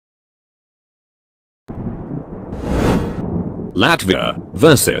Latvia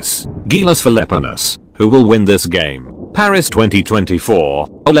versus GILAS Pilipinas. Who will win this game? Paris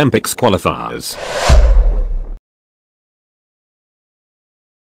 2024 Olympics qualifiers.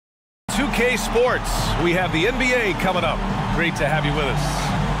 2K Sports, we have the NBA coming up. Great to have you with us.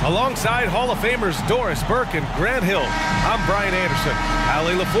 Alongside Hall of Famers Doris Burke and Grant Hill, I'm Brian Anderson.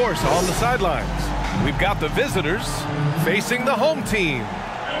 Allie LaForce on the sidelines. We've got the visitors facing the home team.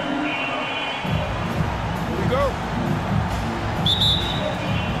 Here we go.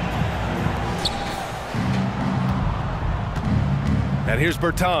 And here's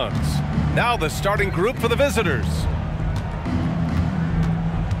Bertans. Now the starting group for the visitors.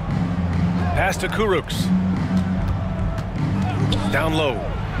 Pass to Kuruks. Down low.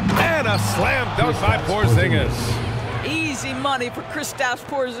 And a slam dunk by Porzingiz. Easy money for Kristaps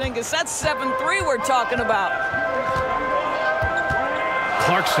Porzingiz. That's 7-3 we're talking about.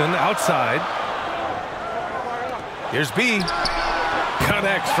 Clarkson outside. Here's B.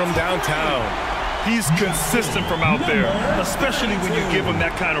 Connects from downtown. He's consistent from out there, especially when you give him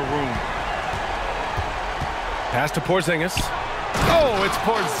that kind of room. Pass to Porzingiz. Oh, it's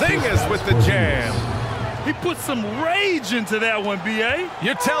Porzingiz with the jam. He put some rage into that one, B.A.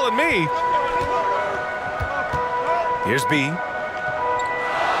 You're telling me. Here's B.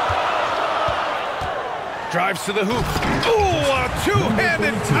 Drives to the hoop. Ooh, a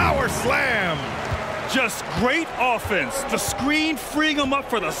two-handed power slam. Just great offense. The screen freeing him up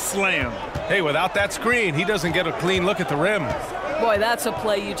for the slam. Hey, without that screen, he doesn't get a clean look at the rim. Boy, that's a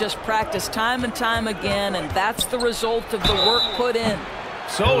play you just practice time and time again, and that's the result of the work put in.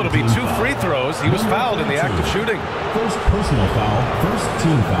 So it'll be 2 free throws. He was fouled in the act of shooting. First personal foul, first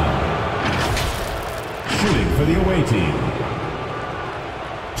team foul. Shooting for the away team.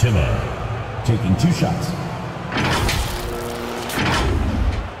 Tilla taking 2 shots.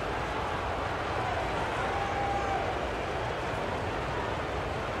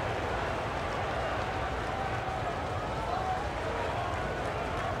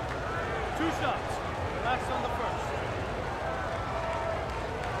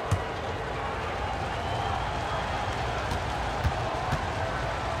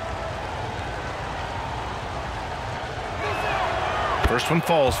 First one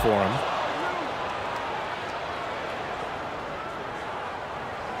falls for him.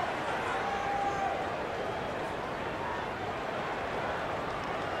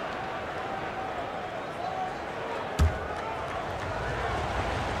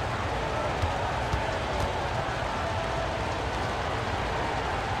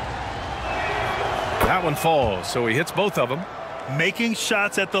 That one falls, so he hits both of them. Making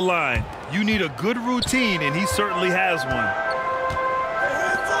shots at the line. You need a good routine, and he certainly has one.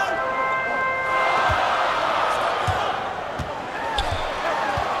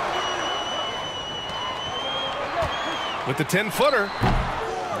 With the 10-footer,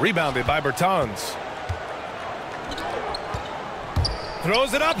 rebounded by Bertans.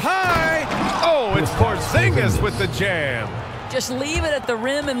 Throws it up high. Oh, it's Porzingiz with the jam. Just leave it at the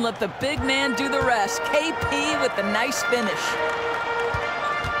rim and let the big man do the rest. KP with the nice finish.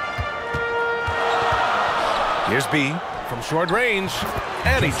 Here's B from short range,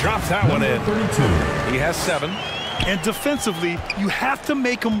 and he drops that one in. He has 7. And defensively, you have to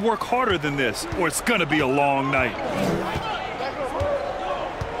make him work harder than this, or it's going to be a long night.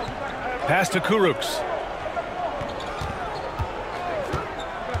 Pass to Kuruks.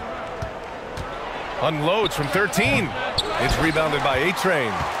 Unloads from 13. It's rebounded by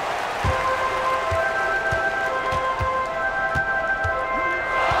A-Train.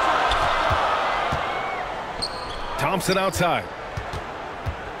 Thompson outside.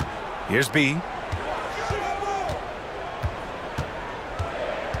 Here's B.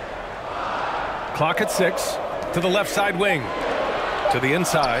 Clock at 6. To the left side wing. To the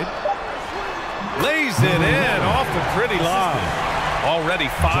inside. Lays it in off the pretty lob. Already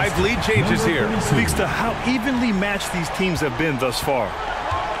 5 lead changes here. Speaks to how evenly matched these teams have been thus far.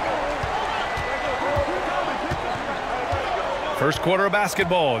 First quarter of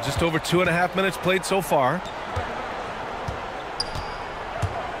basketball. Just over 2.5 minutes played so far.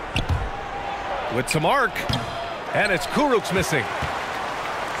 With some arc. And it's Kuruks missing.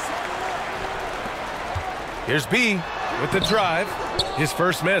 Here's B with the drive. His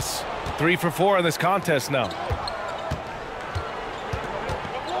first miss. 3 for 4 in this contest now.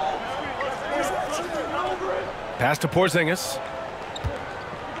 Pass to Porzingiz.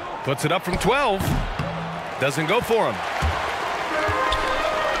 Puts it up from 12. Doesn't go for him.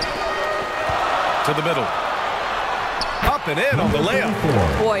 To the middle. Up and in on the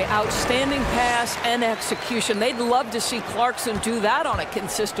layup. Boy, outstanding pass and execution. They'd love to see Clarkson do that on a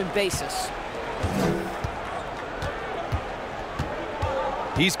consistent basis.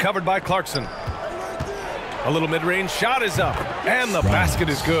 He's covered by Clarkson. A little mid-range shot is up, and the basket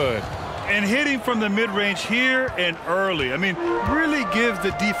is good. And hitting from the mid-range here and early. I mean, really gives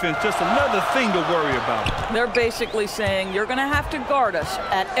the defense just another thing to worry about. They're basically saying you're going to have to guard us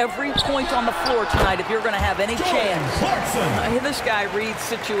at every point on the floor tonight if you're going to have any chance. This guy reads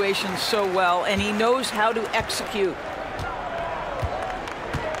situations so well, and he knows how to execute.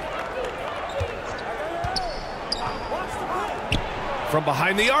 From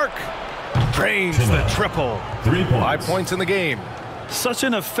behind the arc, drains the triple. 3 points. 5 points in the game. Such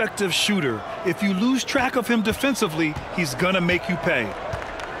an effective shooter. If you lose track of him defensively, he's gonna make you pay.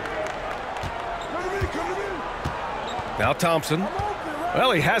 Now Thompson.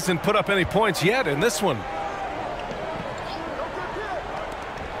 Well, he hasn't put up any points yet in this one.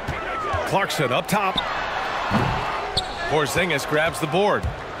 Clarkson up top. Porzingiz grabs the board.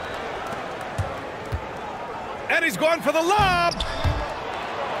 And he's going for the lob.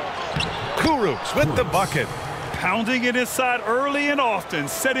 Kurucs with the bucket. Pounding it inside early and often,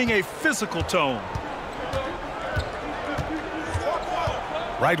 setting a physical tone.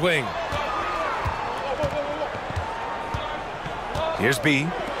 Right wing. Here's B.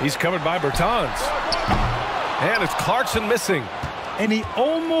 He's covered by Bertans. And it's Clarkson missing. And he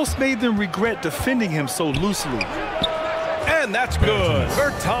almost made them regret defending him so loosely. And that's good.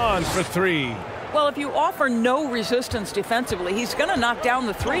 Bertans for 3. Well, if you offer no resistance defensively, he's going to knock down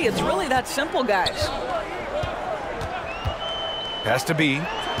the 3. It's really that simple, guys. Pass to B.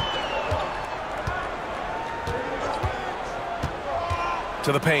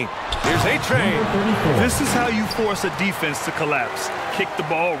 To the paint. Here's A-Train. This is how you force a defense to collapse. Kick the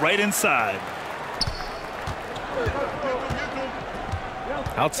ball right inside.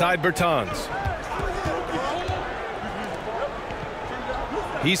 Outside Bertans.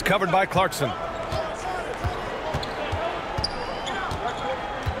 He's covered by Clarkson.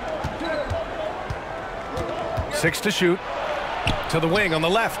 Six to shoot. To the wing on the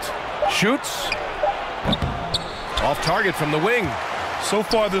left. Shoots. Off target from the wing. So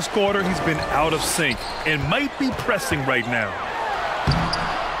far this quarter, he's been out of sync and might be pressing right now.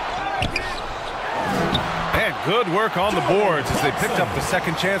 And good work on the boards as they picked up the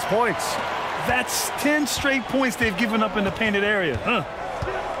second chance points. That's 10 straight points they've given up in the painted area.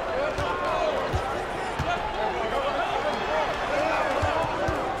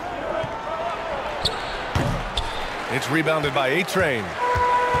 It's rebounded by A-Train.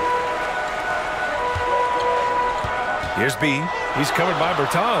 Here's B. He's covered by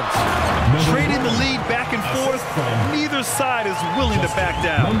Bertans. Trading the lead back and forth, neither side is willing to back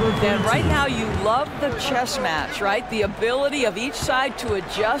down. And right now you love the chess match, right? The ability of each side to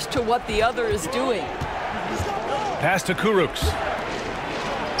adjust to what the other is doing. Pass to Kurucs.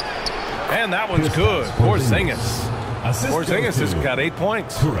 And that one's good. Porzingiz. Porzingiz has got 8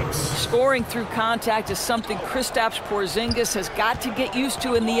 points. Scoring through contact is something Kristaps Porzingis has got to get used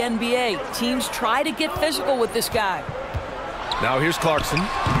to in the NBA. Teams try to get physical with this guy. Now here's Clarkson.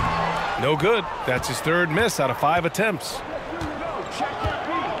 No good. That's his 3rd miss out of 5 attempts.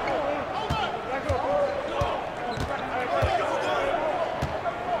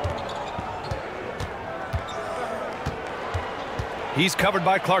 He's covered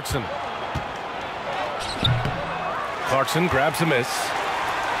by Clarkson. Clarkson grabs a miss.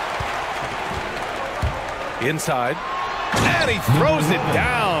 Inside. And he throws it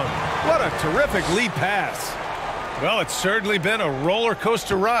down. What a terrific lead pass. Well, it's certainly been a roller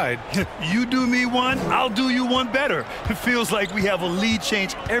coaster ride. You do me one, I'll do you one better. It feels like we have a lead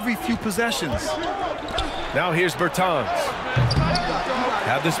change every few possessions. Now here's Bertans.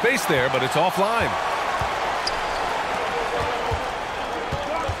 Had the space there, but it's offline.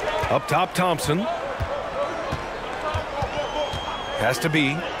 Up top, Thompson. Has to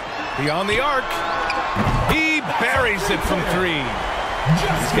be beyond the arc. He buries it from 3.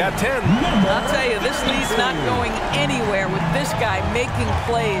 He's got 10. I'll tell you, this lead's not going anywhere with this guy making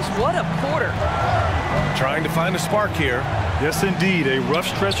plays. What a quarter. Trying to find a spark here. Yes, indeed. A rough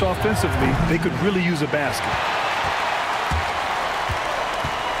stretch offensively. They could really use a basket.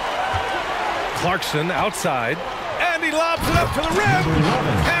 Clarkson outside. And he lobs it up to the rim.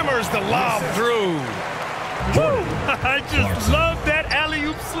 Hammers the lob through. Woo! I just love that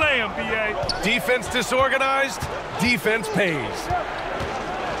alley-oop slam, BA. Defense disorganized. Defense pays.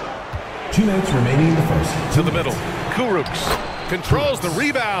 2 minutes remaining in the first. To the middle. Kurucs controls the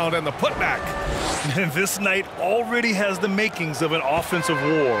rebound and the putback. And this night already has the makings of an offensive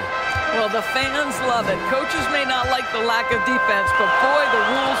war. Well, the fans love it. Coaches may not like the lack of defense, but boy, the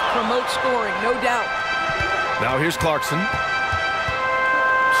rules promote scoring, no doubt. Now here's Clarkson.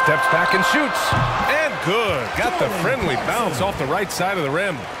 Steps back and shoots. And good. Got the friendly bounce off the right side of the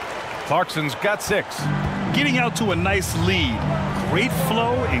rim. Clarkson's got 6. Getting out to a nice lead. Great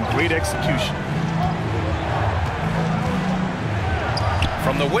flow and great execution.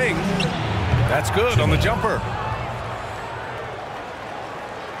 From the wing. That's good on the jumper.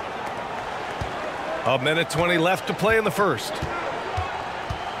 1:20 left to play in the first.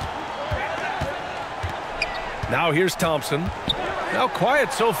 Now here's Thompson. Now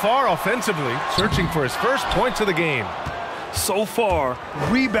quiet so far offensively, searching for his first points of the game. So far,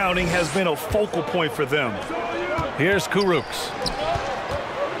 rebounding has been a focal point for them. Here's Kuruks.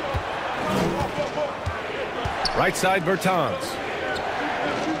 Right side, Bertans.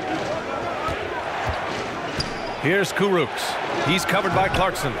 Here's Kuruks. He's covered by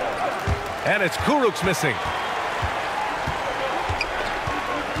Clarkson. And it's Kuruks missing.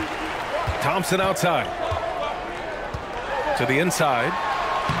 Thompson outside. To the inside.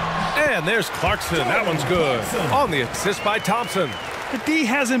 And there's Clarkson. That one's good. On the assist by Thompson. The D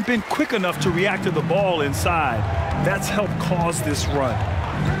hasn't been quick enough to react to the ball inside. That's helped cause this run.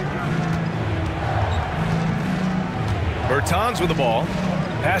 Bertans with the ball.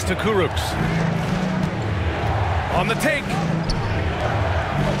 Pass to Kuruks. On the take.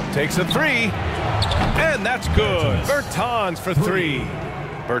 Takes a 3. And that's good. Bertans for 3.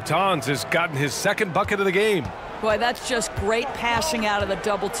 Bertans has gotten his second bucket of the game. Boy, that's just great passing out of the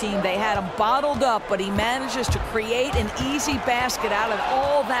double team. They had him bottled up, but he manages to create an easy basket out of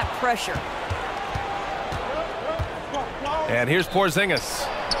all that pressure. And here's Porzingiz.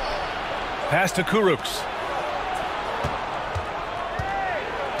 Pass to Kuruks.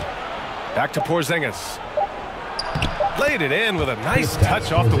 Back to Porzingiz. Laid it in with a nice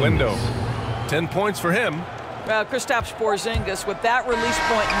touch off the window. 10 points for him. Well, Kristaps Porzingiz with that release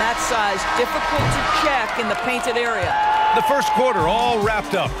point and that size, difficult to check in the painted area. The first quarter all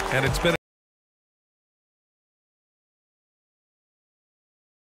wrapped up, and it's been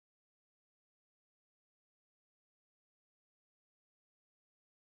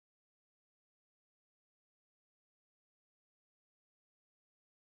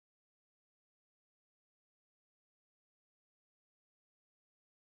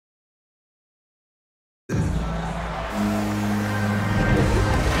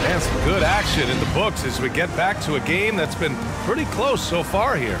some good action in the books as we get back to a game that's been pretty close so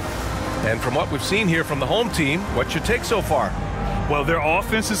far here. And from what we've seen here from the home team, what's your take so far? Well, their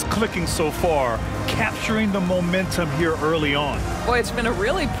offense is clicking so far, capturing the momentum here early on. Boy, it's been a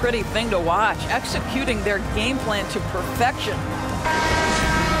really pretty thing to watch, executing their game plan to perfection.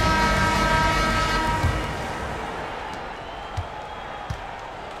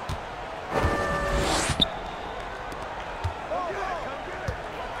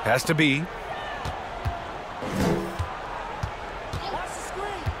 Has to be.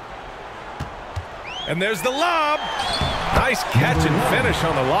 And there's the lob. Nice catch and finish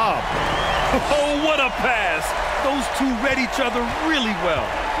on the lob. Oh, what a pass. Those two read each other really well.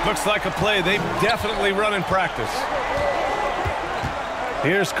 Looks like a play they've definitely run in practice.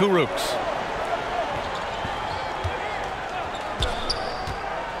 Here's Kuruks.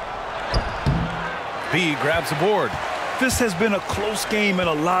 B grabs a board. This has been a close game in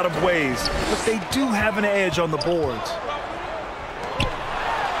a lot of ways, but they do have an edge on the boards.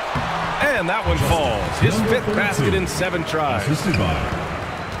 And that one falls. His fifth basket in 7 tries. Assisted by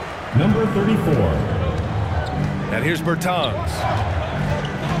number 34. And here's Bertans.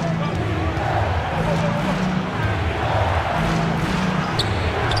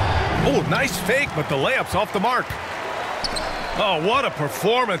 Oh, nice fake, but the layup's off the mark. Oh, what a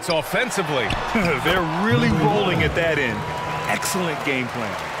performance offensively. They're really rolling at that end. Excellent game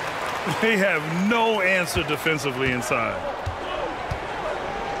plan. They have no answer defensively inside.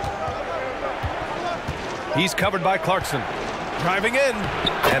 He's covered by Clarkson. Driving in,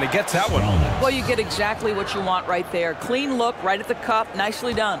 and he gets that one. Well, you get exactly what you want right there. Clean look, right at the cup.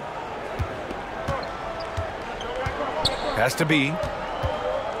 Nicely done. Has to be.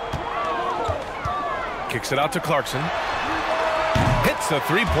 Kicks it out to Clarkson. Hits a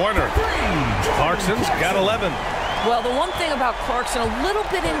 3-pointer. Clarkson's got 11. Well, the one thing about Clarkson, a little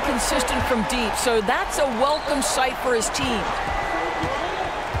bit inconsistent from deep, so that's a welcome sight for his team.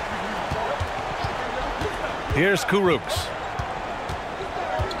 Here's Kuruks.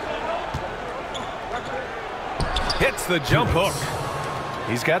 Hits the jump hook.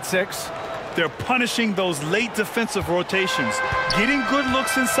 He's got 6. They're punishing those late defensive rotations, getting good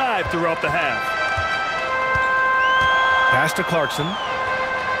looks inside throughout the half. Pass to Clarkson.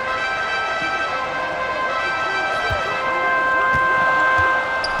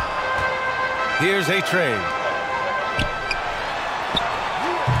 Here's a trade.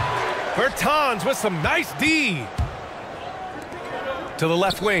 Bertans with some nice D. To the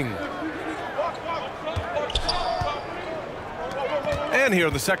left wing. And here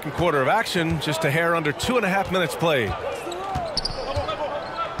in the second quarter of action, just a hair under 2.5 minutes played.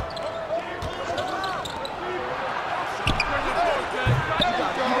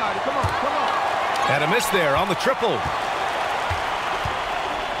 And a miss there on the triple.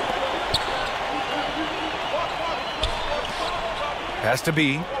 Has to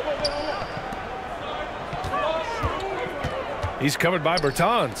be. He's covered by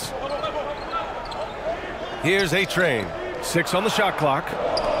Bertans. Here's A-Train. 6 on the shot clock.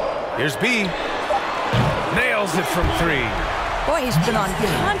 Here's B. Nails it from 3. Boy, he's been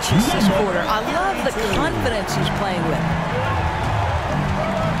unconscious this quarter. I love the confidence he's playing with.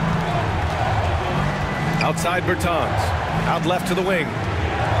 Outside Bertans. Out left to the wing.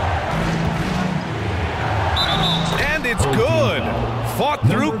 And it's good. Fought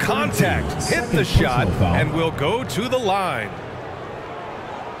through contact. Hit the shot and will go to the line.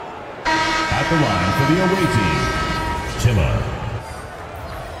 At the line for the away team, Tilla.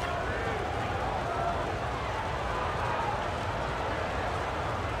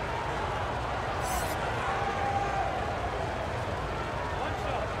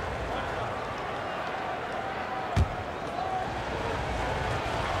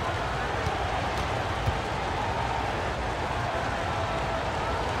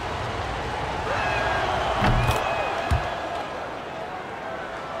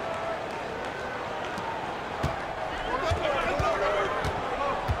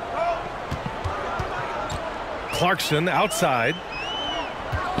 Clarkson outside.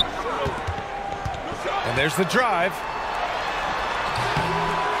 And there's the drive.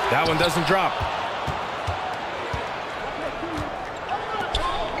 That one doesn't drop.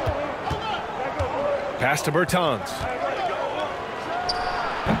 Pass to Bertans.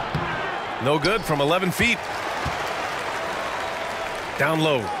 No good from 11 feet. Down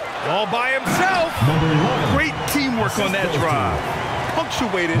low. All by himself. Great teamwork on that drive.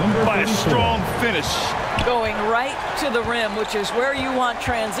 Punctuated by a strong finish. Going right to the rim, which is where you want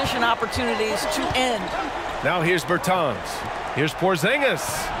transition opportunities to end. Now here's Bertans. Here's Porzingiz.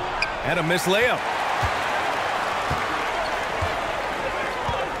 And a missed layup.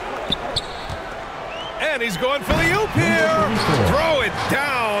 And he's going for the oop here. Throw it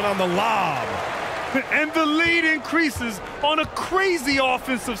down on the lob. And the lead increases on a crazy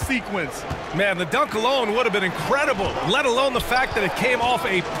offensive sequence. Man, the dunk alone would have been incredible, let alone the fact that it came off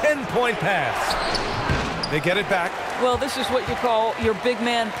a pinpoint pass. They get it back. Well, this is what you call your big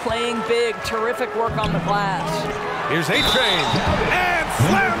man playing big. Terrific work on the glass. Here's A-Train. And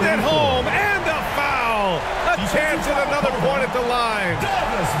slammed it home. And a foul. A chance at another point at the line.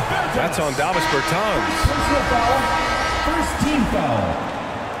 That's on Davis Bertans. First team foul.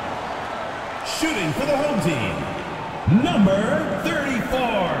 Shooting for the home team, number 34.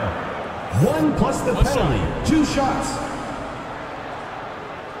 1 plus the penalty. 2 shots.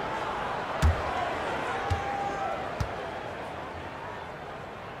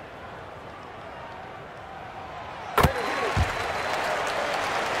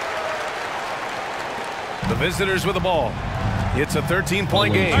 The visitors with the ball. It's a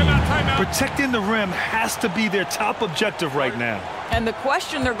 13-point game. Timeout. Protecting the rim has to be their top objective right now. And the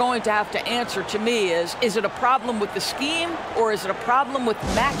question they're going to have to answer to me is it a problem with the scheme or is it a problem with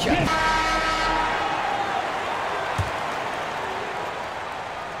matchup?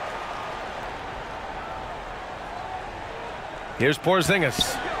 Here's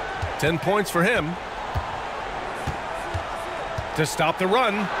Porzingiz. 10 points for him. To stop the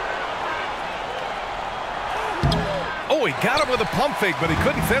run. Oh, he got him with a pump fake, but he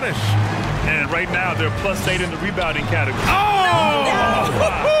couldn't finish. And right now, they're +8 in the rebounding category. Oh!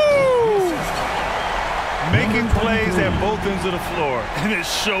 Making plays at both ends of the floor, and it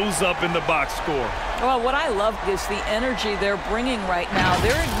shows up in the box score. Well, what I love is the energy they're bringing right now.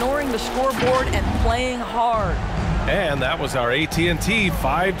 They're ignoring the scoreboard and playing hard. And that was our AT&T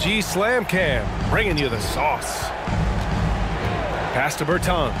 5G Slam Cam, bringing you the sauce. Pass to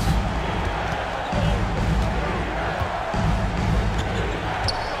Bertans.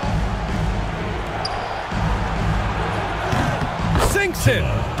 Sinks it.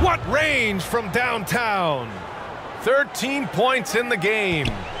 What range from downtown. 13 points in the game.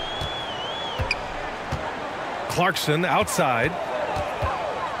 Clarkson outside.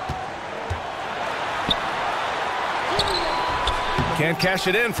 Can't cash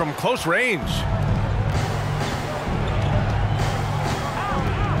it in from close range.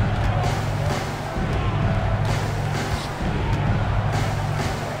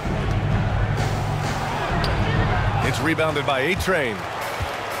 It's rebounded by A-Train.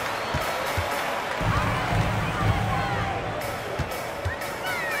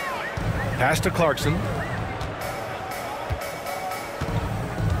 Pass to Clarkson. The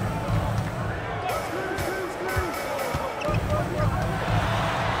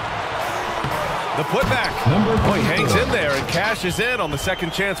putback. Oh, he hangs in there and cashes in on the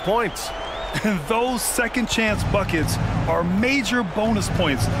second chance points. And those second chance buckets are major bonus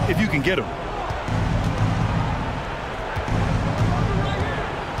points if you can get them.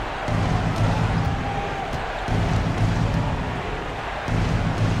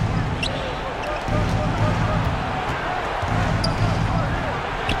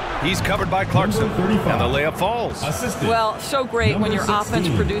 He's covered by Clarkson, and the layup falls. Well, so great when your offense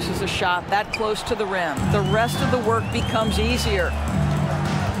produces a shot that close to the rim. The rest of the work becomes easier.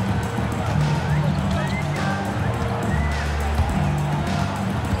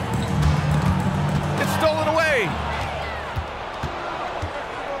 It's stolen away.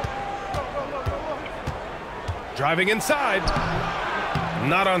 Driving inside.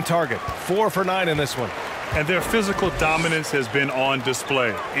 Not on target. 4 for 9 in this one. And their physical dominance has been on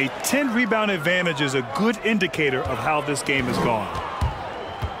display. A 10-rebound advantage is a good indicator of how this game has gone.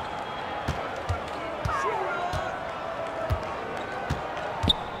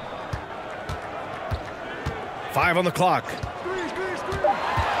 Five on the clock.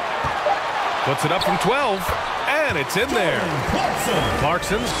 Puts it up from 12, and it's in there.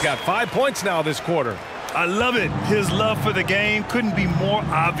 Clarkson's got 5 points now this quarter. I love it. His love for the game couldn't be more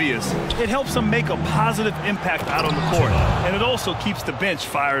obvious. It helps him make a positive impact out on the court, and it also keeps the bench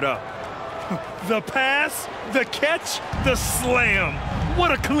fired up. The pass, the catch, the slam.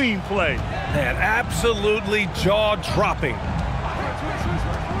 What a clean play. And absolutely jaw-dropping.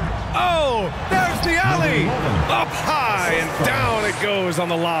 Oh, there's the alley. Up high and down it goes on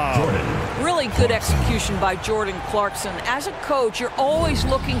the lob. Really good execution by Jordan Clarkson. As a coach, you're always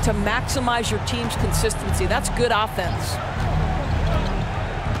looking to maximize your team's consistency. That's good offense.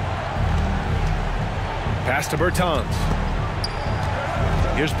 Pass to Bertans.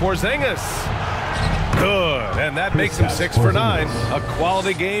 Here's Porzingiz. Good, and that makes him 6 for 9. A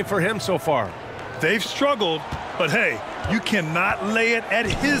quality game for him so far. They've struggled, but hey, you cannot lay it at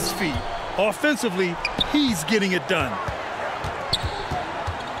his feet. Offensively, he's getting it done.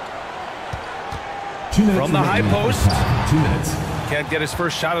 From the high post. 2 minutes. Can't get his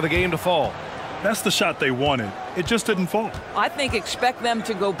first shot of the game to fall. That's the shot they wanted. It just didn't fall. I think expect them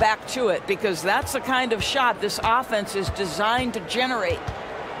to go back to it because that's the kind of shot this offense is designed to generate.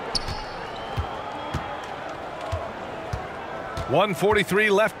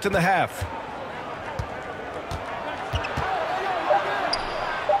 1:43 left in the half.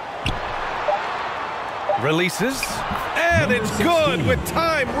 Releases, and it's good with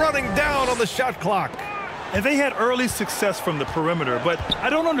time running down on the shot clock. And they had early success from the perimeter, but I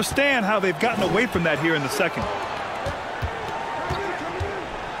don't understand how they've gotten away from that here in the second.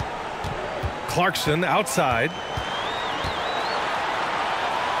 Clarkson outside.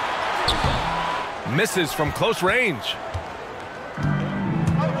 Misses from close range.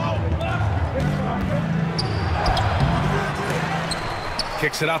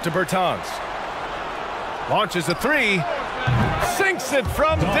 Kicks it out to Bertans. Launches a 3. Sinks it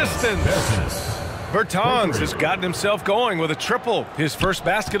from distance. Bertans has gotten himself going with a triple. His first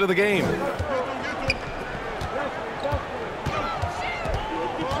basket of the game.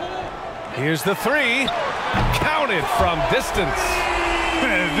 Here's the 3. Counted from distance.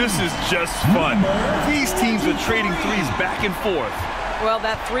 Man, this is just fun. These teams are trading threes back and forth. Well,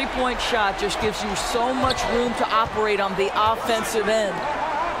 that three-point shot just gives you so much room to operate on the offensive end.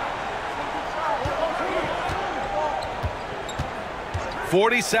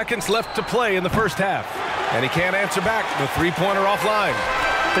 .40 seconds left to play in the first half. And he can't answer back. The three-pointer offline.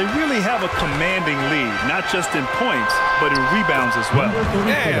 They really have a commanding lead, not just in points, but in rebounds as well.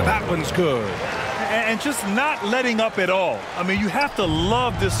 Yeah, that one's good. And just not letting up at all. I mean, you have to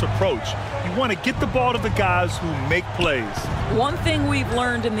love this approach. You want to get the ball to the guys who make plays. One thing we've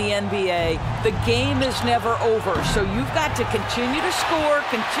learned in the NBA, the game is never over. So you've got to continue to score,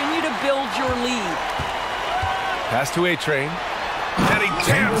 continue to build your lead. Pass to A-Train. And he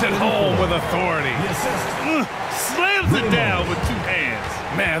jams it home with authority. Slams it down with 2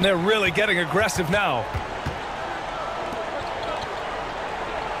 hands. Man, they're really getting aggressive now.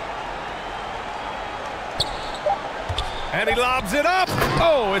 And he lobs it up.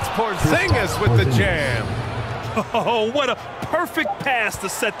 Oh, it's Porzingiz with the jam. Oh, what a perfect pass to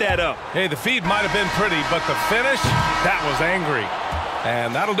set that up. Hey, the feed might have been pretty, but the finish, that was angry.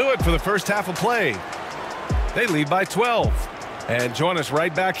 And that'll do it for the first half of play. They lead by 12. And join us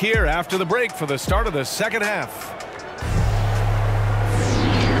right back here after the break for the start of the second half.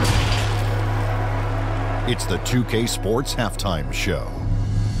 It's the 2K Sports Halftime Show.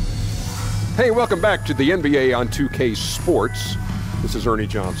 Hey, welcome back to the NBA on 2K Sports. This is Ernie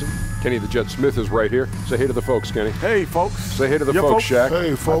Johnson. Kenny the Jet Smith is right here. Say hey to the folks, Kenny. Hey, folks. Say hey to the folks, Shaq.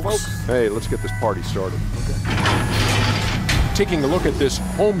 Hey, folks. Hey, let's get this party started. Okay. Taking a look at this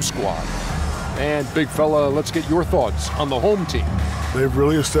home squad. And, big fella, let's get your thoughts on the home team. They've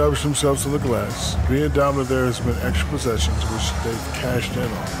really established themselves on the glass. Being dominant there has been extra possessions, which they've cashed in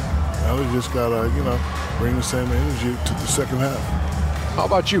on. Now they just got to, bring the same energy to the second half. How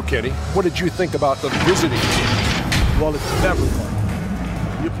about you, Kenny? What did you think about the visiting team? Well, it's never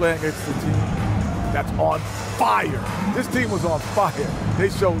fun. You're playing against a team that's on fire. This team was on fire. They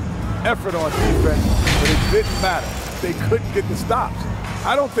showed effort on defense, but it didn't matter. They couldn't get the stops.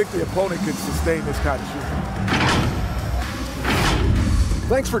 I don't think the opponent can sustain this kind of shooting.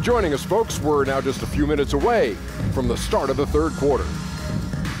 Thanks for joining us, folks. We're now just a few minutes away from the start of the third quarter.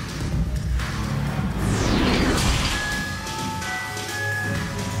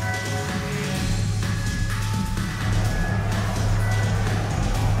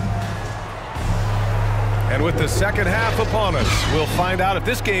 And with the second half upon us, we'll find out if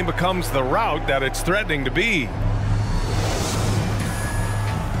this game becomes the rout that it's threatening to be.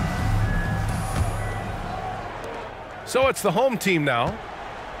 So it's the home team now.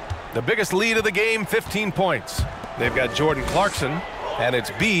 The biggest lead of the game, 15 points. They've got Jordan Clarkson, and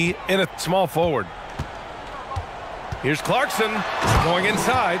it's B in a small forward. Here's Clarkson going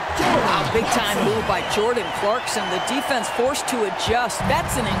inside. Wow, big-time move by Jordan Clarkson. The defense forced to adjust.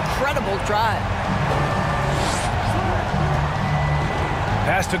 That's an incredible drive.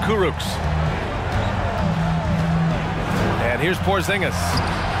 Pass to Kurucs. And here's Porzingiz.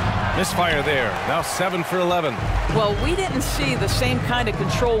 Misfire there. Now 7 for 11. Well, we didn't see the same kind of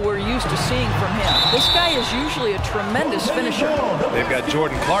control we're used to seeing from him. This guy is usually a tremendous finisher. They've got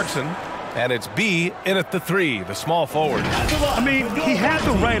Jordan Clarkson, and it's B in at the 3, the small forward. I mean, he had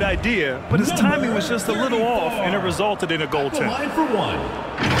the right idea, but his timing was just a little off, and it resulted in a goaltend. Line for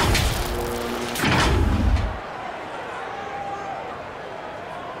one.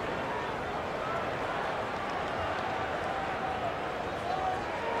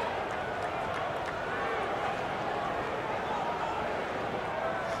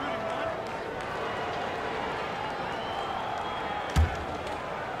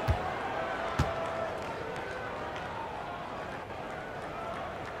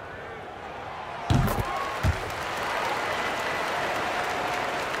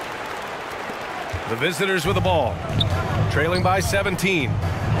 The visitors with the ball, trailing by 17.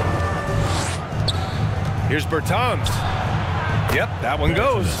 Here's Bertans. Yep, that one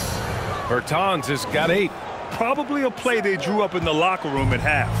goes. Bertans has got 8. Probably a play they drew up in the locker room at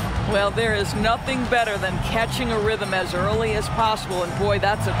half. Well, there is nothing better than catching a rhythm as early as possible, and boy,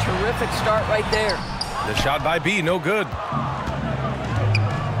 that's a terrific start right there. The shot by B, no good.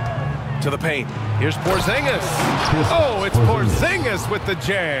 To the paint. Here's Porzingiz. Oh, it's Porzingiz with the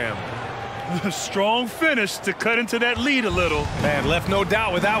jam. A strong finish to cut into that lead a little. Man, left no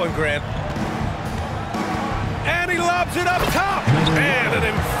doubt with that one, Grant. And he lobs it up top. And an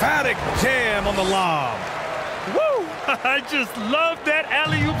emphatic jam on the lob. Woo! I just love that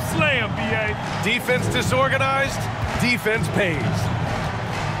alley-oop slam, B.A. Defense disorganized, defense pays.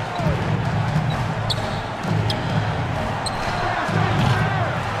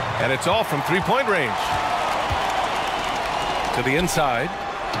 And it's all from three-point range. To the inside.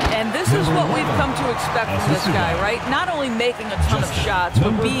 And this is what we've come to expect from this guy, right? Not only making a ton of shots,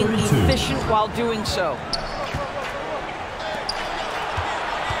 but being efficient while doing so.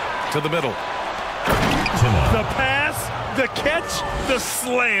 To the middle. The pass, the catch, the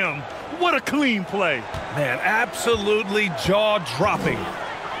slam. What a clean play. Man, absolutely jaw-dropping.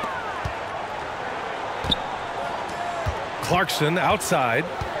 Clarkson outside.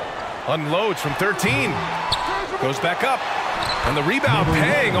 Unloads from 13. Goes back up. And the rebound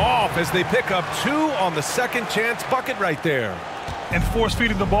paying off as they pick up 2 on the second chance bucket right there. And force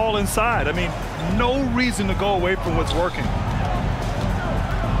feeding the ball inside. I mean, no reason to go away from what's working.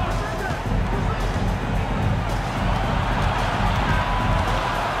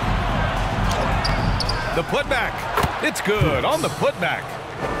 The putback. It's good on the putback.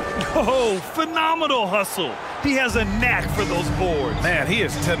 Oh, phenomenal hustle. He has a knack for those boards. Man, he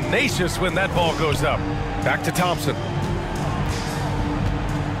is tenacious when that ball goes up. Back to Thompson.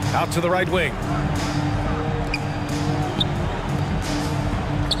 Out to the right wing.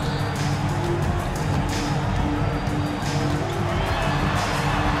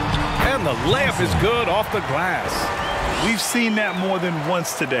 And the layup is good off the glass. We've seen that more than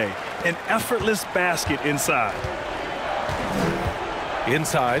once today. An effortless basket inside.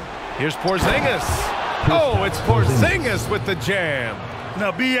 Inside. Here's Porzingiz. Oh, it's Porzingiz with the jam.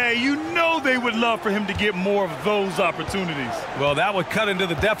 Now, B.A., you know they would love for him to get more of those opportunities. Well, that would cut into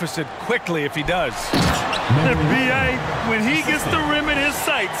the deficit quickly if he does. The BA, when he gets the rim in his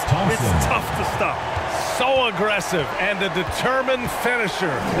sights, it's tough to stop. So aggressive and a determined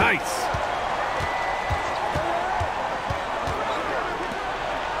finisher. Nice.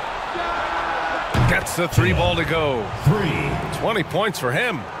 Gets the 3 ball to go. 20 points for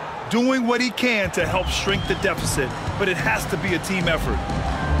him. Doing what he can to help shrink the deficit, but it has to be a team effort.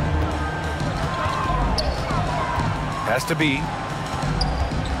 Has to be.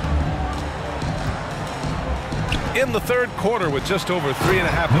 In the third quarter with just over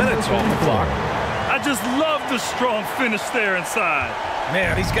 3.5 minutes on the clock. I just love the strong finish there inside.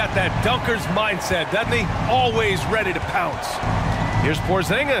 Man, he's got that dunker's mindset, doesn't he? Always ready to pounce. Here's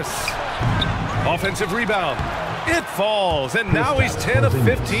Porzingiz. Offensive rebound. It falls, and now he's 10 of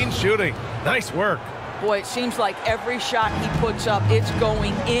 15 shooting. Nice work. Boy, it seems like every shot he puts up, it's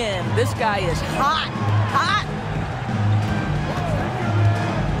going in. This guy is hot, hot.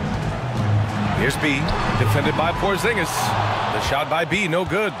 Here's B, defended by Porzingiz. The shot by B, no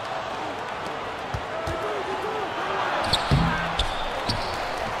good.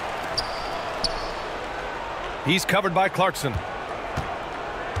 He's covered by Clarkson.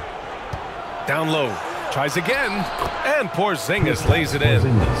 Down low. Tries again. And Porzingiz lays it in.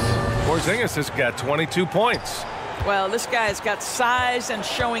 Porzingiz has got 22 points. Well, this guy's got size and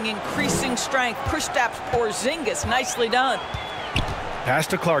showing increasing strength. Kristaps Porzingiz, nicely done. Pass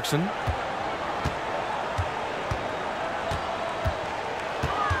to Clarkson.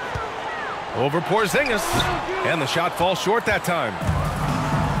 Over Porzingiz. And the shot falls short that time.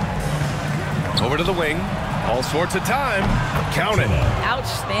 Over to the wing. All sorts of time. Count it.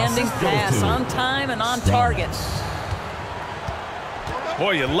 Outstanding pass, on time and on target.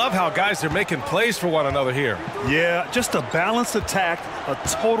 Boy, you love how guys are making plays for one another here. Yeah, just a balanced attack, a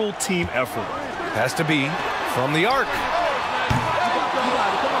total team effort. Has to be from the arc.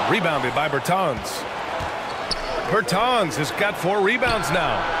 Rebounded by Bertans. Bertans has got 4 rebounds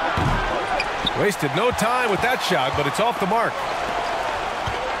now. Wasted no time with that shot, but it's off the mark.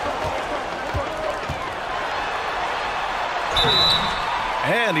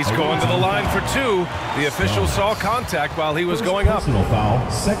 And he's going to the line for 2. The official saw contact while he was going up. Personal foul,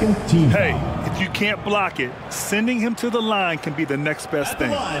 second team Hey, foul. if you can't block it, sending him to the line can be the next best At the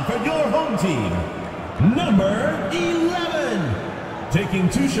thing. line for your home team, number 11, taking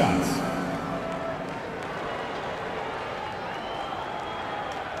 2 shots.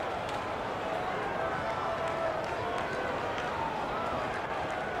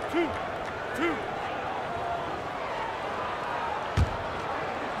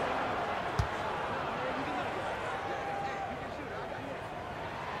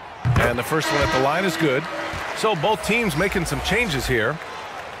 And the first one at the line is good. So both teams making some changes here.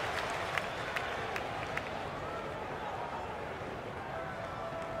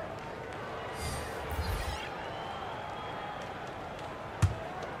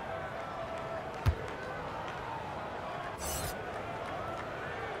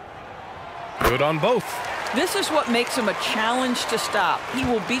 Good on both. This is what makes him a challenge to stop. He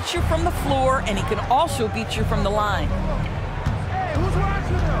will beat you from the floor, and he can also beat you from the line.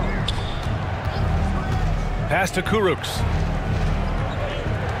 Pass to Kuruks.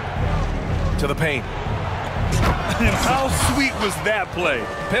 To the paint. And how sweet was that play?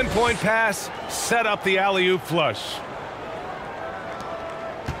 Pinpoint pass, set up the alley-oop flush.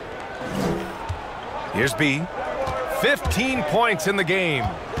 Here's B. 15 points in the game.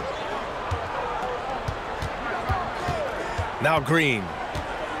 Now Green.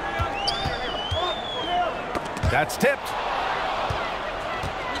 That's tipped.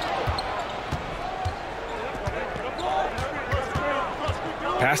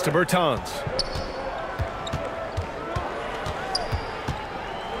 Pass to Bertans.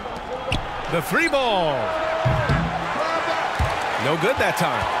 The 3 ball. No good that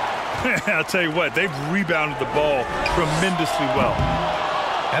time. I'll tell you what, they've rebounded the ball tremendously well.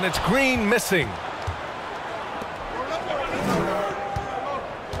 And it's Green missing.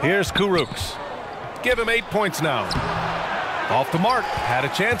 Here's Kuruks. Give him 8 points now. Off the mark. Had a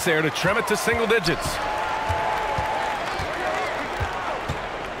chance there to trim it to single digits.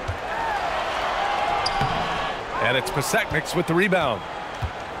 And it's Pasechniks with the rebound.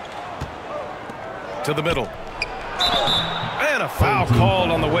 To the middle. And a foul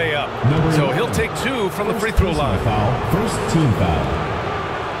called on the way up. So he'll take 2 from the free throw line. First team foul.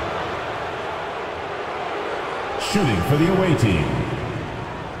 Shooting for the away team,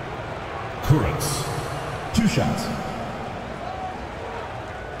 Kuruks. 2 shots.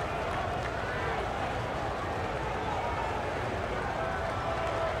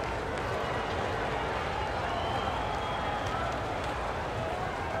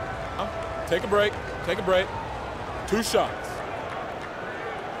 Take a break. Take a break. 2 shots.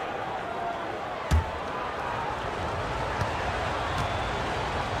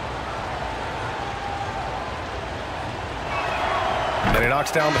 And he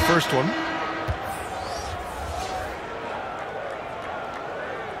knocks down the first one.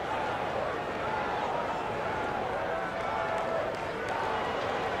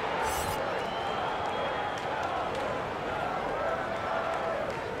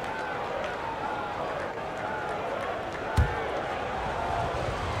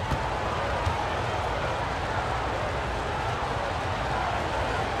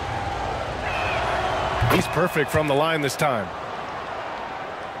 He's perfect from the line this time.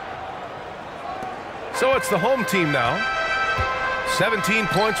 So it's the home team now. 17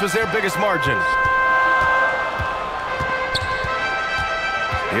 points was their biggest margin.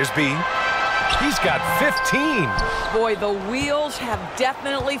 Here's B. He's got 15. Boy, the wheels have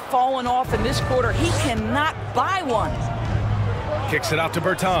definitely fallen off in this quarter. He cannot buy one. Kicks it out to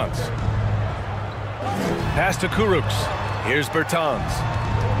Bertans. Pass to Kuruks. Here's Bertans.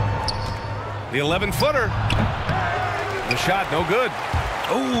 The 11-footer. The shot, no good.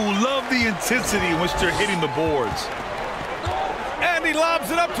 Oh, love the intensity in which they're hitting the boards. And he lobs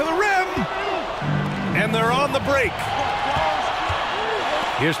it up to the rim. And they're on the break.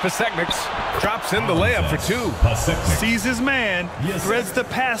 Here's Pasechniks. Drops in the layup for 2. Sees his man. Threads the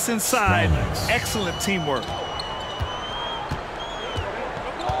pass inside. Excellent teamwork.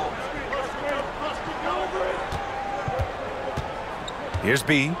 Here's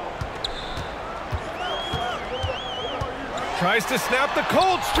B. Tries to snap the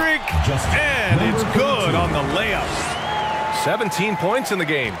cold streak. And it's good on the layup. 17 points in the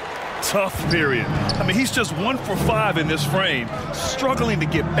game. Tough period. I mean, he's just 1 for 5 in this frame, struggling to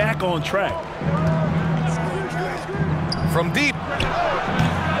get back on track. From deep.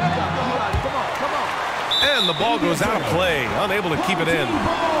 And the ball goes out of play, unable to keep it in.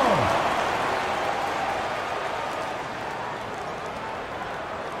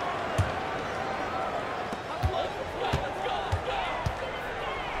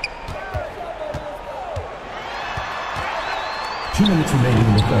 Minutes remaining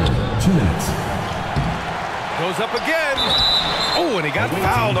in the third. 2 minutes. Goes up again. Oh, and he got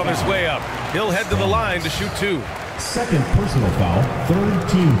fouled on his way up. He'll head to the line to shoot 2. Second personal foul. Third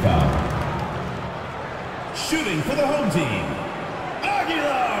team foul. Shooting for the home team.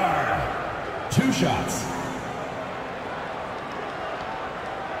 Aguilar. 2 shots.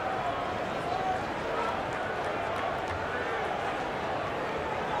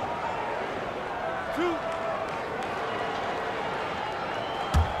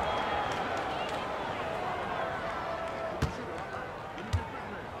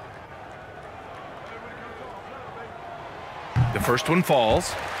 The first one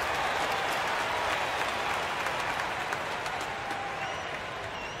falls.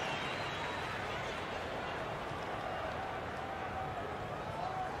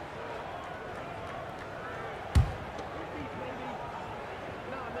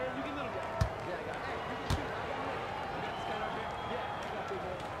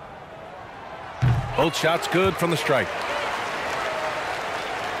 Both shots good from the strike.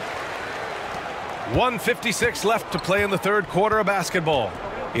 1:56 left to play in the third quarter of basketball.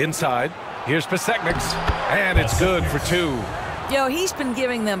 Inside, here's Pasechniks, and it's good for 2. You know, he's been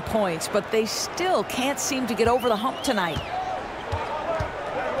giving them points, but they still can't seem to get over the hump tonight.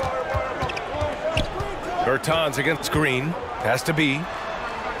 Bertans against Green. Has to be.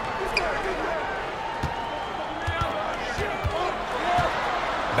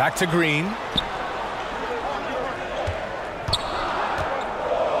 Back to Green.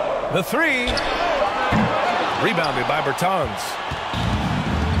 The 3. Rebounded by Bertans.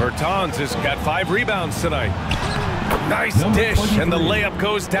 Bertans has got 5 rebounds tonight. Nice dish, and the layup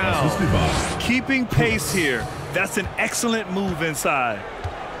goes down. Keeping pace here. That's an excellent move inside.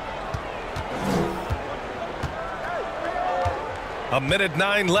 A minute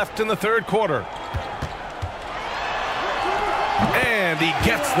 9 left in the third quarter. And he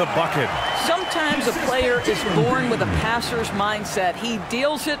gets the bucket. Sometimes a player is born with a passer's mindset. He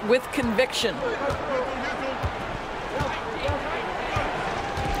deals it with conviction.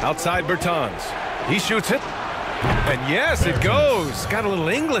 Outside Bertans. He shoots it. And yes, it goes. Got a little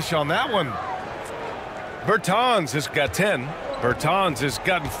English on that one. Bertans has got 10. Bertans has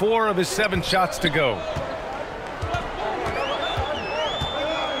gotten 4 of his 7 shots to go.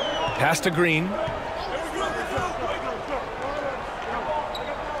 Pass to Green.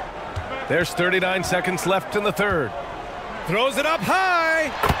 There's 39 seconds left in the third. Throws it up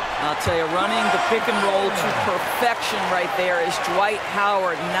high. I'll tell you, running the pick and roll to perfection right there is Dwight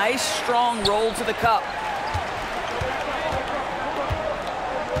Howard. Nice, strong roll to the cup.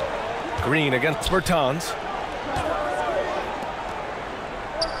 Green against Bertans.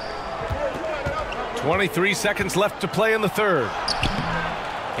 23 seconds left to play in the third.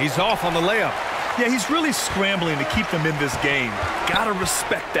 He's off on the layup. Yeah, he's really scrambling to keep them in this game. Gotta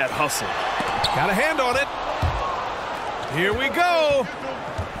respect that hustle. Got a hand on it. Here we go.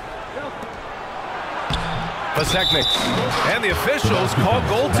 Pasechniks. And the officials call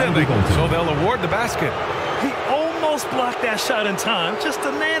goaltending, so they'll award the basket. He almost blocked that shot in time, just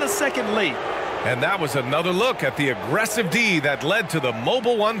a nanosecond late. And that was another look at the aggressive D that led to the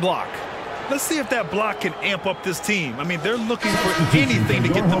mobile one block. Let's see if that block can amp up this team. I mean, they're looking for anything to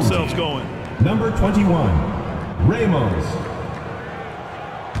get themselves going. Number 21, Ramos.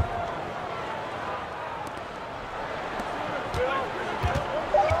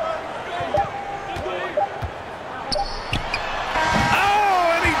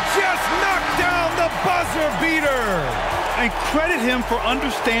 And credit him for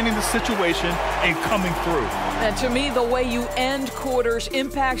understanding the situation and coming through. And to me, the way you end quarters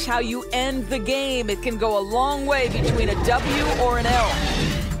impacts how you end the game. It can go a long way between a W or an L.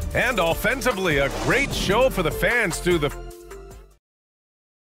 And offensively, a great show for the fans through the...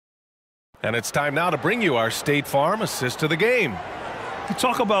 And it's time now to bring you our State Farm assist of the game. You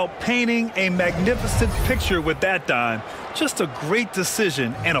talk about painting a magnificent picture with that dime. Just a great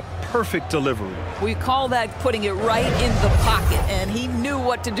decision and a perfect delivery. We call that putting it right in the pocket, and he knew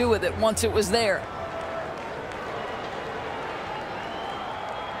what to do with it once it was there.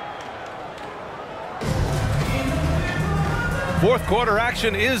 Fourth quarter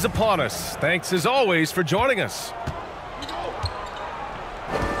action is upon us. Thanks as always for joining us.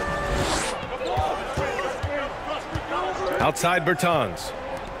 Outside Bertans.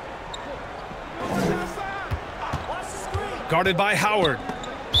 Guarded by Howard.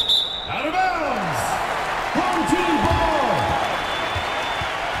 Out of bounds. Home team ball.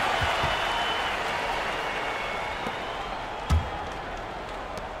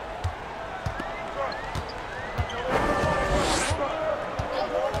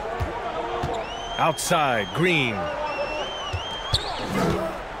 Outside, Green.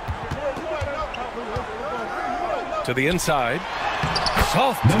 To the inside.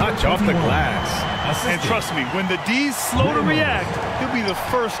 Soft touch off the glass. And trust me, when the D's slow to react, he'll be the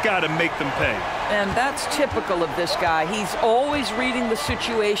first guy to make them pay. And that's typical of this guy. He's always reading the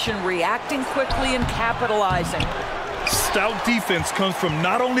situation, reacting quickly and capitalizing. Stout defense comes from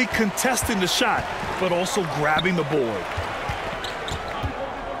not only contesting the shot, but also grabbing the board.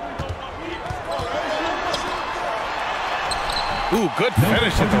 Ooh, good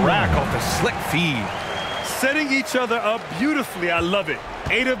finish at the rack off the slick feed. Setting each other up beautifully. I love it.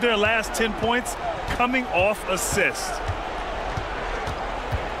 8 of their last 10 points coming off assists.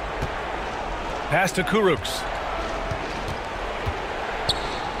 Pass to Kuruks.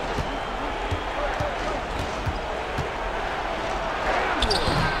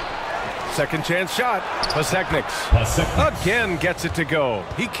 Second chance shot. Pasechniks again gets it to go.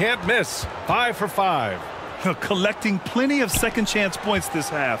 He can't miss. 5 for 5. Collecting plenty of second chance points this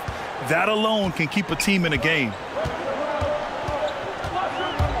half. That alone can keep a team in a game.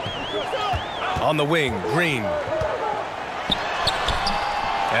 On the wing, Green.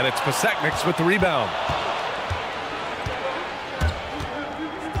 And it's Pasechniks with the rebound.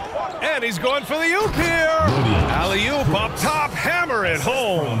 And he's going for the oop here. Alley-oop up top, hammer it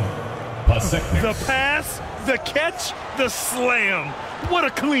home. The pass, the catch, the slam. What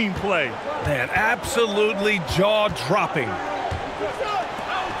a clean play. Man, absolutely jaw-dropping.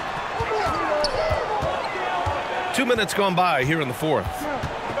 2 minutes gone by here in the fourth.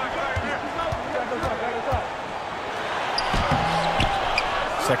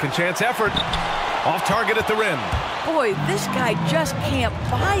 Second chance effort. Off target at the rim. Boy, this guy just can't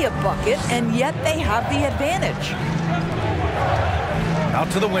buy a bucket, and yet they have the advantage. Out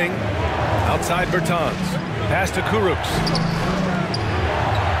to the wing. Outside Bertans. Pass to Kuruks.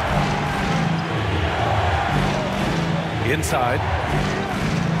 Inside.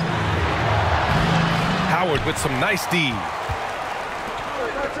 Howard with some nice D.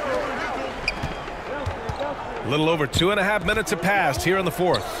 A little over 2.5 minutes have passed here in the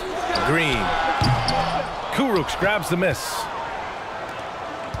fourth. Green. Kuruks grabs the miss.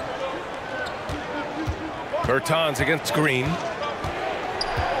 Bertans against Green.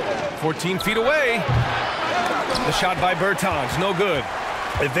 14 feet away. The shot by Bertans, no good.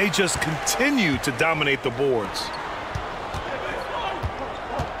 And they just continue to dominate the boards.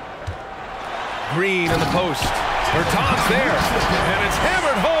 Green in the post. Bertans there. And it's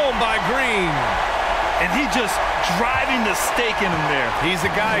hammered home by Green. And he just driving the stake in him there. He's a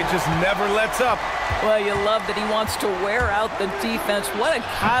guy who just never lets up. Well, you love that he wants to wear out the defense. What a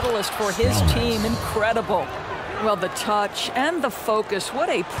catalyst for his team. Incredible. Well, the touch and the focus. What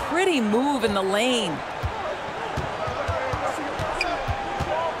a pretty move in the lane.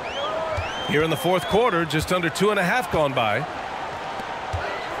 Here in the fourth quarter, just under 2.5 gone by.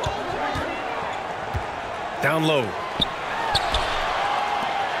 Down low.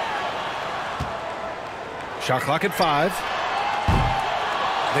 Shot clock at 5.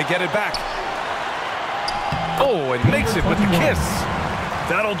 They get it back. Oh, and makes it with the kiss.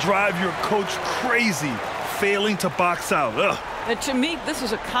 That'll drive your coach crazy, failing to box out. Ugh. And to me, this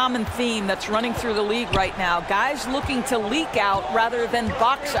is a common theme that's running through the league right now. Guys looking to leak out rather than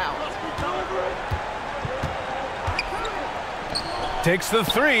box out. Takes the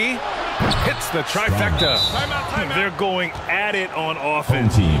 3. Hits the trifecta. They're going at it on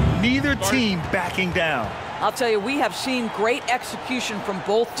offense. Neither team backing down. I'll tell you, we have seen great execution from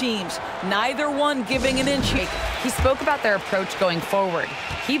both teams. Neither one giving an inch. He spoke about their approach going forward.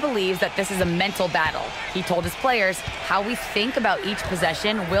 He believes that this is a mental battle. He told his players how we think about each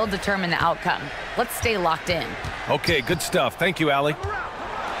possession will determine the outcome. Let's stay locked in. Okay, good stuff. Thank you, Allie.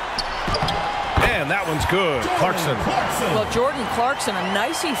 And that one's good. Clarkson. Well, Jordan Clarkson, a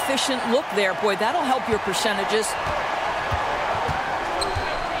nice, efficient look there. Boy, that'll help your percentages.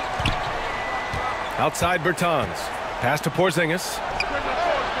 Outside Bertans. Pass to Porzingiz.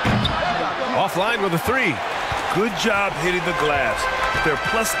 Offline with a 3. Good job hitting the glass. They're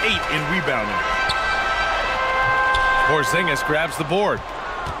 +8 in rebounding. Porzingiz grabs the board.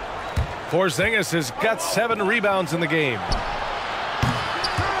 Porzingiz has got 7 rebounds in the game.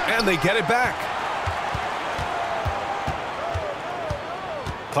 And they get it back.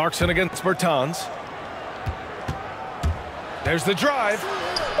 Clarkson against Bertans. There's the drive.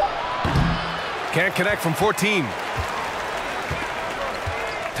 Can't connect from 14.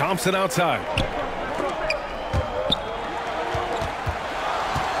 Thompson outside.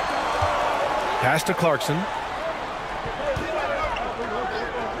 Pass to Clarkson.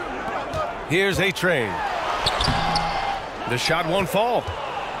 Here's A-Train. The shot won't fall.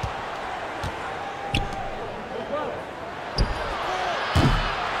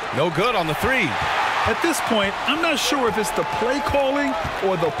 No good on the 3. At this point, I'm not sure if it's the play calling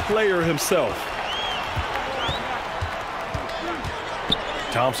or the player himself.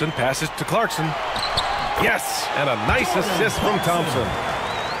 Thompson passes to Clarkson. Yes, and a nice assist from Thompson.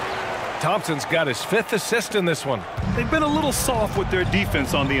 Thompson's got his 5th assist in this one. They've been a little soft with their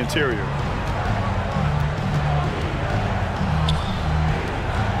defense on the interior.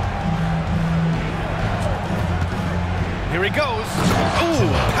 Here he goes.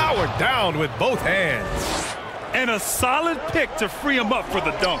 Ooh, powered down with both hands. And a solid pick to free him up for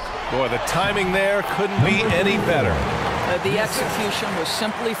the dunk. Boy, the timing there couldn't be any better. The execution was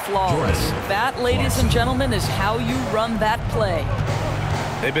simply flawless. That, ladies and gentlemen, is how you run that play.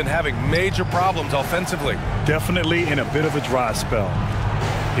 They've been having major problems offensively. Definitely in a bit of a dry spell.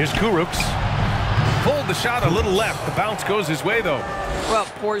 Here's Kuruks. Pulled the shot a little left. The bounce goes his way, though. Well,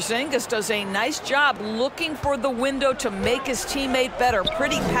 Porzingiz does a nice job looking for the window to make his teammate better.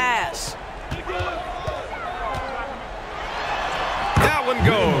 Pretty pass. That one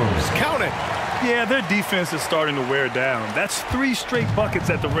goes. Count it. Yeah, their defense is starting to wear down. That's 3 straight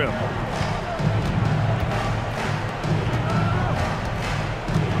buckets at the rim.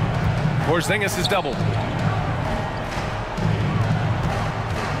 Porzingiz is doubled.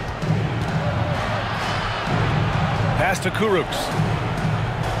 Pass to Kuruks.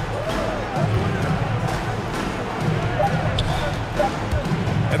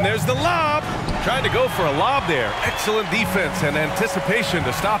 And there's the lob. Trying to go for a lob there. Excellent defense and anticipation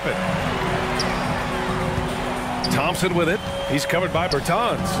to stop it. Thompson with it. He's covered by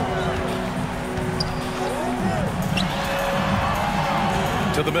Bertans.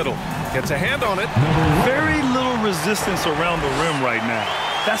 To the middle. Gets a hand on it. Very little resistance around the rim right now.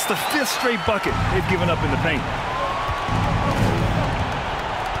 That's the 5th straight bucket they've given up in the paint.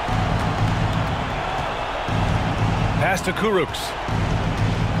 Pass to Kuruks.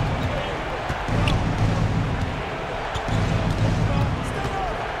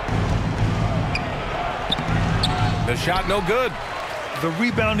 The shot no good. The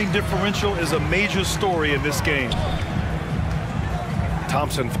rebounding differential is a major story in this game.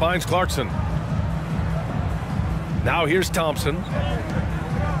 Thompson finds Clarkson. Now here's Thompson.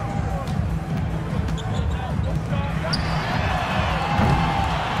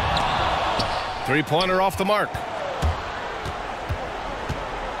 Three-pointer off the mark.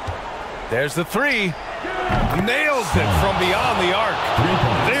 There's the three. Nails it from beyond the arc.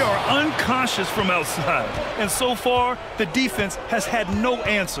 They are unconscious from outside. And so far, the defense has had no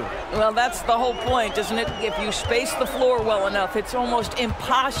answer. Well, that's the whole point, isn't it? If you space the floor well enough, it's almost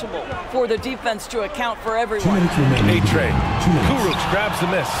impossible for the defense to account for everyone. A-Trade. Kurucs grabs the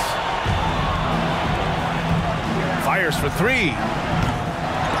miss. Fires for three.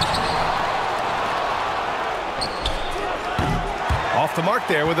 Off the mark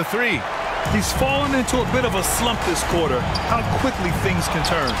there with a three. He's fallen into a bit of a slump this quarter. How quickly things can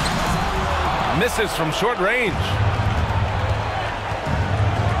turn. Misses from short range.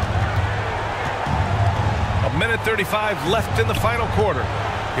 A minute 35 left in the final quarter.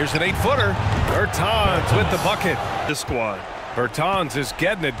 Here's an 8-footer. Bertans with the bucket. This squad. Bertans is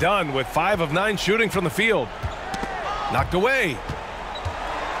getting it done with 5 of 9 shooting from the field. Knocked away.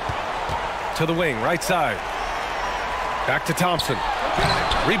 To the wing, right side. Back to Thompson.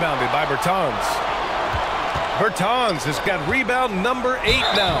 Rebounded by Bertans. Bertans has got rebound number 8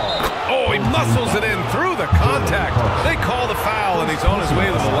 now. Oh, he muscles it in through the contact. They call the foul, and he's on his way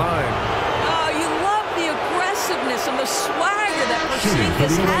to the line. Oh, you love the aggressiveness and the swagger that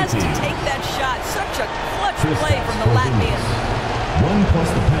Porzingiz has to take that shot. Such a clutch play from the Latvian. 1 plus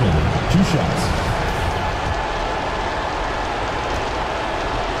the penalty. 2 shots.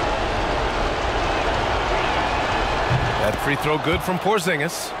 That free throw good from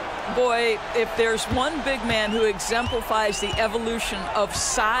Porzingiz. Boy, if there's one big man who exemplifies the evolution of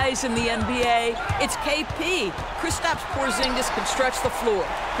size in the NBA, it's KP. Kristaps Porzingiz can stretch the floor.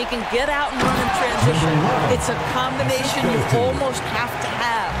 He can get out and run in transition. It's a combination you almost have to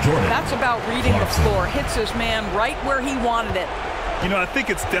have. That's about reading the floor. Hits his man right where he wanted it. You know, I think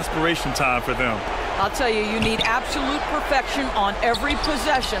it's desperation time for them. I'll tell you, you need absolute perfection on every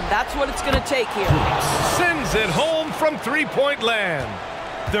possession. That's what it's going to take here. Sends it home from three-point land.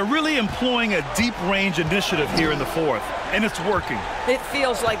 They're really employing a deep-range initiative here in the fourth, and it's working. It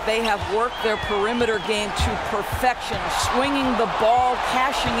feels like they have worked their perimeter game to perfection, swinging the ball,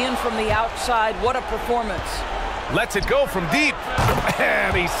 cashing in from the outside. What a performance. Lets it go from deep,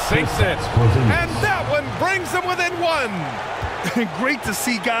 and he sinks it. And that one brings them within 1. Great to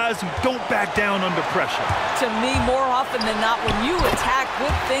see guys who don't back down under pressure. To me, more often than not, when you attack,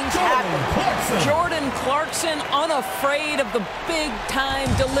 good things happen. Jordan Clarkson, unafraid of the big-time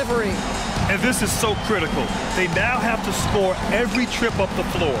delivery. And this is so critical. They now have to score every trip up the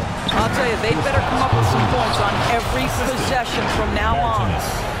floor. I'll tell you, they better come up with some points on every possession from now on.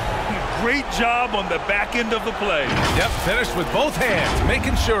 Great job on the back end of the play. Yep, finished with both hands,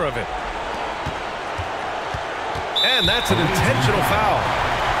 making sure of it. And that's an intentional foul.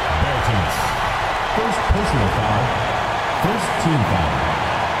 First personal foul. First team foul.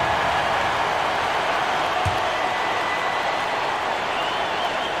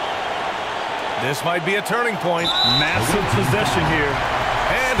 This might be a turning point. Massive possession here.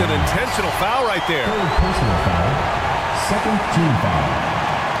 And an intentional foul right there. Third personal foul. Second team foul.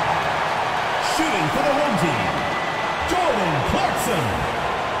 Shooting for the home team, Jordan Clarkson.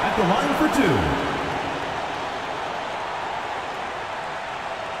 At the line for 2.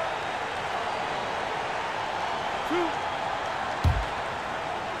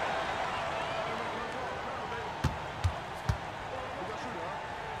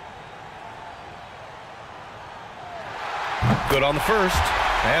 Good on the first,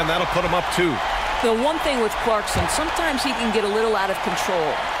 and that'll put him up 2. The one thing with Clarkson, sometimes he can get a little out of control,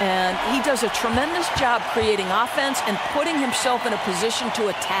 and he does a tremendous job creating offense and putting himself in a position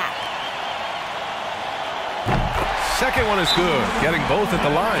to attack. Second one is good, getting both at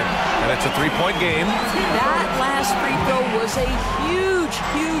the line, and it's a 3-point game. That last free throw was a huge,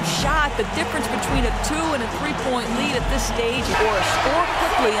 huge shot. The difference between a 2 and a 3-point lead at this stage, or score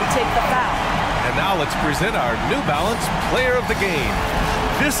quickly and take the foul. And now let's present our New Balance Player of the Game.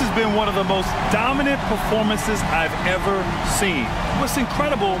 This has been one of the most dominant performances I've ever seen. What's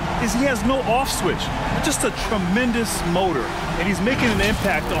incredible is he has no off switch, just a tremendous motor, and he's making an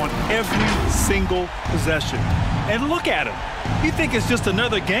impact on every single possession. And look at him. You think it's just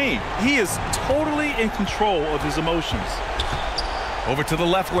another game. He is totally in control of his emotions. Over to the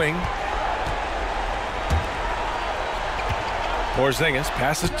left wing. Porzingiz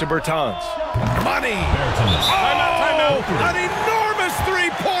passes to Bertans. Money! Oh, an enormous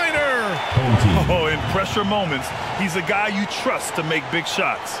three-pointer! Oh, in pressure moments, he's a guy you trust to make big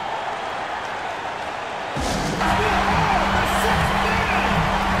shots.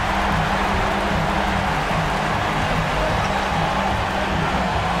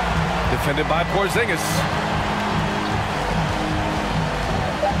 Defended by Porzingiz.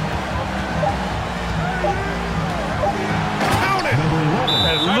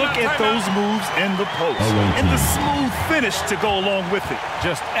 And look at those moves in the post. And the smooth finish to go along with it.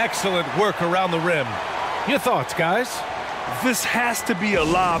 Just excellent work around the rim. Your thoughts, guys? This has to be a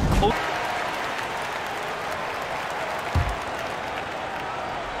lob.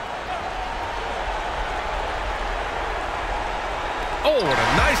 Oh, and a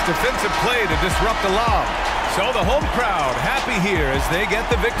nice defensive play to disrupt the lob. So the home crowd happy here as they get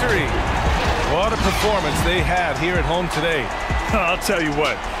the victory. What a performance they had here at home today. I'll tell you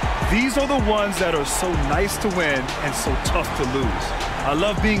what, these are the ones that are so nice to win and so tough to lose. I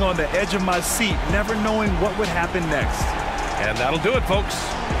love being on the edge of my seat, never knowing what would happen next. And that'll do it, folks.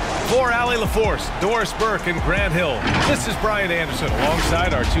 For Allie LaForce, Doris Burke, and Grant Hill, this is Brian Anderson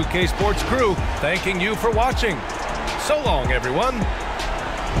alongside our 2K Sports crew, thanking you for watching. So long, everyone.